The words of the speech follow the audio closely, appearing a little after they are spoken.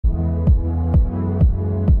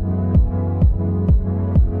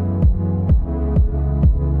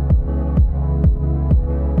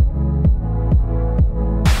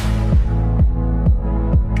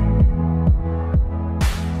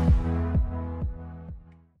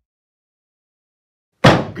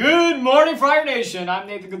Good morning, Friar Nation. I'm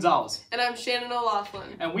Nathan Gonzalez. And I'm Shannon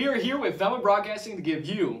O'Laughlin. And we are here with Fenwick Broadcasting to give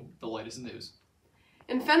you the latest news.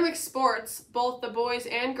 In Fenwick sports, both the boys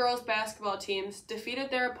and girls basketball teams defeated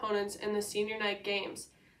their opponents in the senior night games.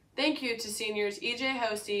 Thank you to seniors EJ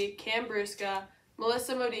Hosty, Cam Brusca,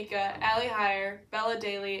 Melissa Modica, Allie Heyer, Bella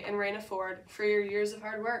Daly, and Raina Ford for your years of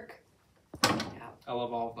hard work. Yeah. I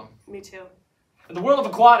love all of them. Me too. In the world of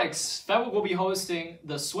aquatics, Fenwick will be hosting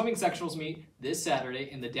the swimming sectionals meet this Saturday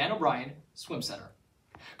in the Dan O'Brien Swim Center.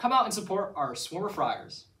 Come out and support our swimmer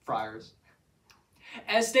friars.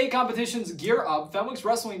 As state competitions gear up, Fenwick's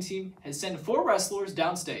wrestling team has sent 4 wrestlers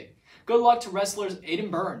downstate. Good luck to wrestlers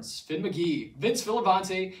Aiden Burns, Finn McGee, Vince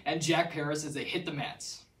Villavante, and Jack Paris as they hit the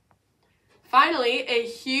mats. Finally, a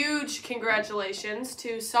huge congratulations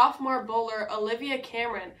to sophomore bowler Olivia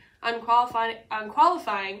Cameron on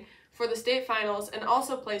qualifying for the state finals and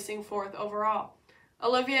also placing 4th overall.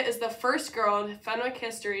 Olivia is the first girl in Fenwick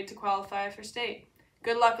history to qualify for state.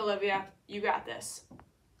 Good luck, Olivia. You got this.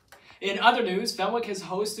 In other news, Fenwick has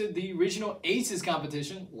hosted the regional ACES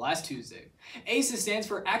competition last Tuesday. ACES stands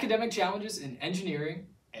for Academic Challenges in Engineering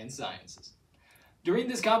and Sciences. During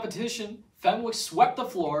this competition, Fenwick swept the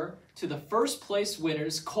floor to the first place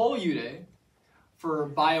winners Cole Ude for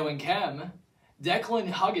Bio and Chem, Declan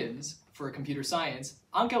Huggins for Computer Science,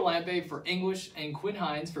 Anka Lampe for English, and Quinn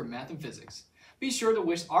Hines for Math and Physics. Be sure to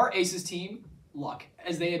wish our ACES team luck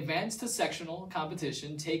as they advance to sectional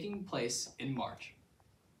competition taking place in March.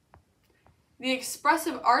 The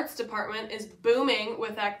Expressive Arts Department is booming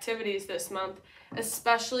with activities this month,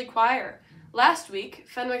 especially choir. Last week,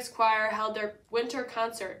 Fenwick's choir held their winter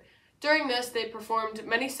concert. During this, they performed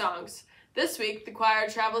many songs. This week, the choir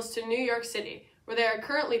travels to New York City, where they are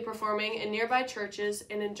currently performing in nearby churches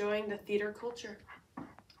and enjoying the theater culture.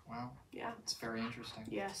 Wow. Yeah. It's very interesting.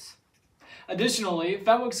 Yes. Additionally,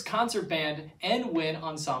 Fenwick's concert band and wind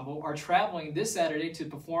ensemble are traveling this Saturday to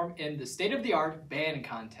perform in the state-of-the-art band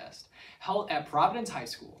contest held at Providence High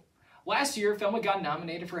School. Last year, Fenwick got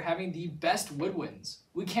nominated for having the best woodwinds.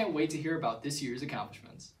 We can't wait to hear about this year's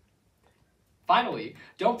accomplishments. Finally,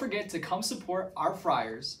 don't forget to come support our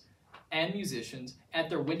friars and musicians at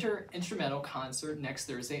their winter instrumental concert next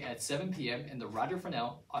Thursday at 7 p.m. in the Roger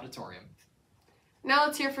Fennell Auditorium. Now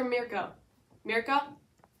let's hear from Mirko. Mirko?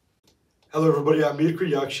 Hello everybody, I'm Mirko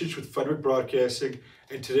Jaksic with Fenwick Broadcasting,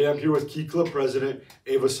 and today I'm here with Key Club President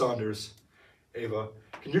Ava Saunders. Ava,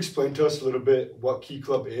 can you explain to us a little bit what Key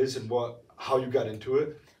Club is and how you got into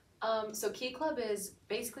it? So Key Club is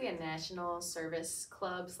basically a national service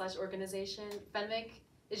club / organization. Fenwick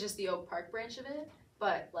is just the Oak Park branch of it,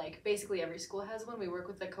 but like basically every school has one. We work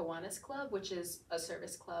with the Kiwanis Club, which is a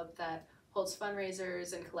service club that holds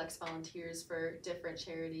fundraisers and collects volunteers for different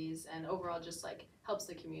charities and overall just like helps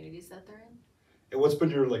the communities that they're in. And what's been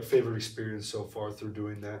your favorite experience so far through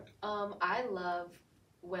doing that? I love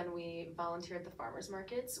when we volunteer at the farmers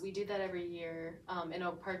markets. We do that every year. In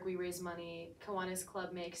Oak Park, we raise money. Kiwanis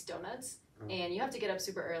Club makes donuts, and you have to get up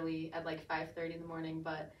super early at like 5:30 in the morning,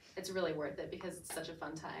 but it's really worth it because it's such a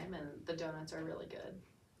fun time, and the donuts are really good.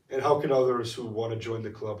 And how can others who want to join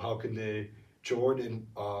the club, how can they join, and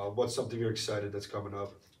what's something you're excited that's coming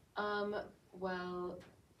up? Well,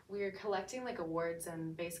 we're collecting like awards,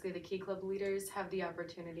 and basically the Key Club leaders have the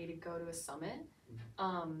opportunity to go to a summit.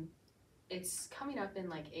 It's coming up in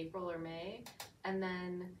like April or May, and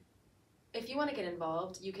then if you want to get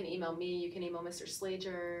involved, you can email me, you can email Mr.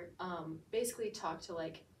 Slager, basically talk to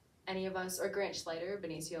like any of us, or Grant Schleiter,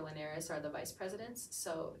 Benicio Linares are the vice presidents,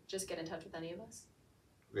 so just get in touch with any of us.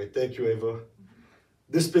 Great, thank you, Ava.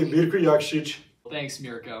 This has been Mirko Jaksic. Thanks,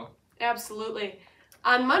 Mirko. Absolutely.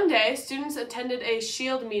 On Monday, students attended a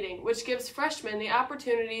SHIELD meeting, which gives freshmen the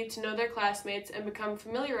opportunity to know their classmates and become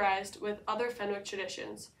familiarized with other Fenwick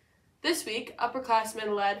traditions. This week,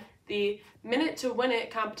 upperclassmen led the Minute to Win It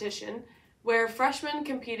competition, where freshmen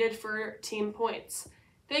competed for team points.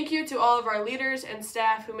 Thank you to all of our leaders and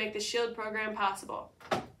staff who make the SHIELD program possible.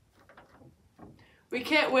 We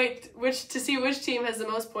can't wait to see which team has the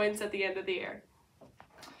most points at the end of the year.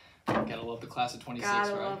 Gotta love the class of 26,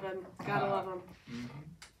 Gotta right? love them. Gotta love them.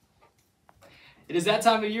 It is that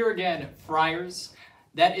time of year again, Friars.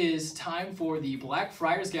 That is time for the Black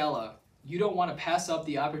Friars Gala. You don't want to pass up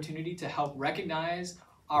the opportunity to help recognize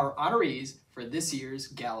our honorees for this year's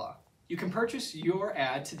gala. You can purchase your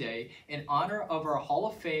ad today in honor of our Hall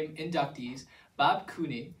of Fame inductees, Bob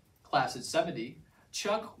Cooney, class of 70,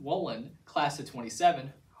 Chuck Wolin, class of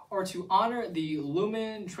 27, or to honor the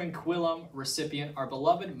Lumen Tranquillum recipient, our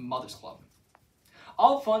beloved Mothers Club.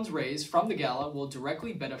 All funds raised from the gala will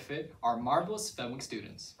directly benefit our marvelous Fenwick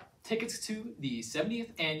students. Tickets to the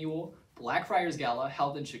 70th annual Blackfriars Gala,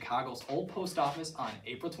 held in Chicago's Old Post Office on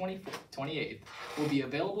April 28th, will be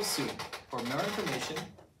available soon. For more information,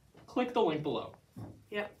 click the link below.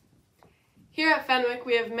 Yep. Here at Fenwick,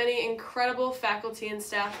 we have many incredible faculty and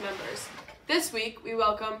staff members. This week, we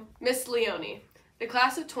welcome Miss Leone, the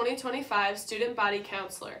class of 2025 student body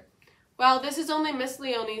counselor. While this is only Miss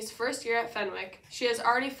Leone's first year at Fenwick, she has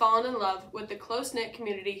already fallen in love with the close-knit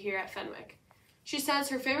community here at Fenwick. She says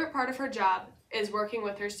her favorite part of her job is working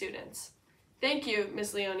with her students. Thank you,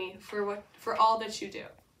 Miss Leone, for all that you do.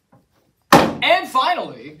 And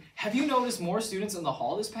finally, have you noticed more students in the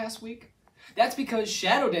hall this past week? That's because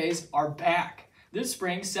Shadow Days are back. This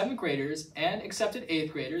spring, 7th graders and accepted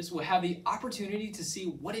 8th graders will have the opportunity to see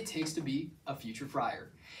what it takes to be a future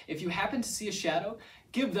friar. If you happen to see a shadow,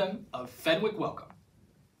 give them a Fenwick welcome.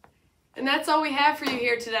 And that's all we have for you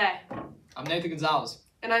here today. I'm Nathan Gonzalez.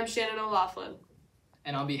 And I'm Shannon O'Laughlin.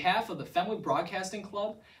 And on behalf of the Fenwick Broadcasting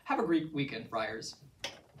Club, have a great weekend, friars,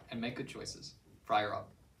 and make good choices. Friar up.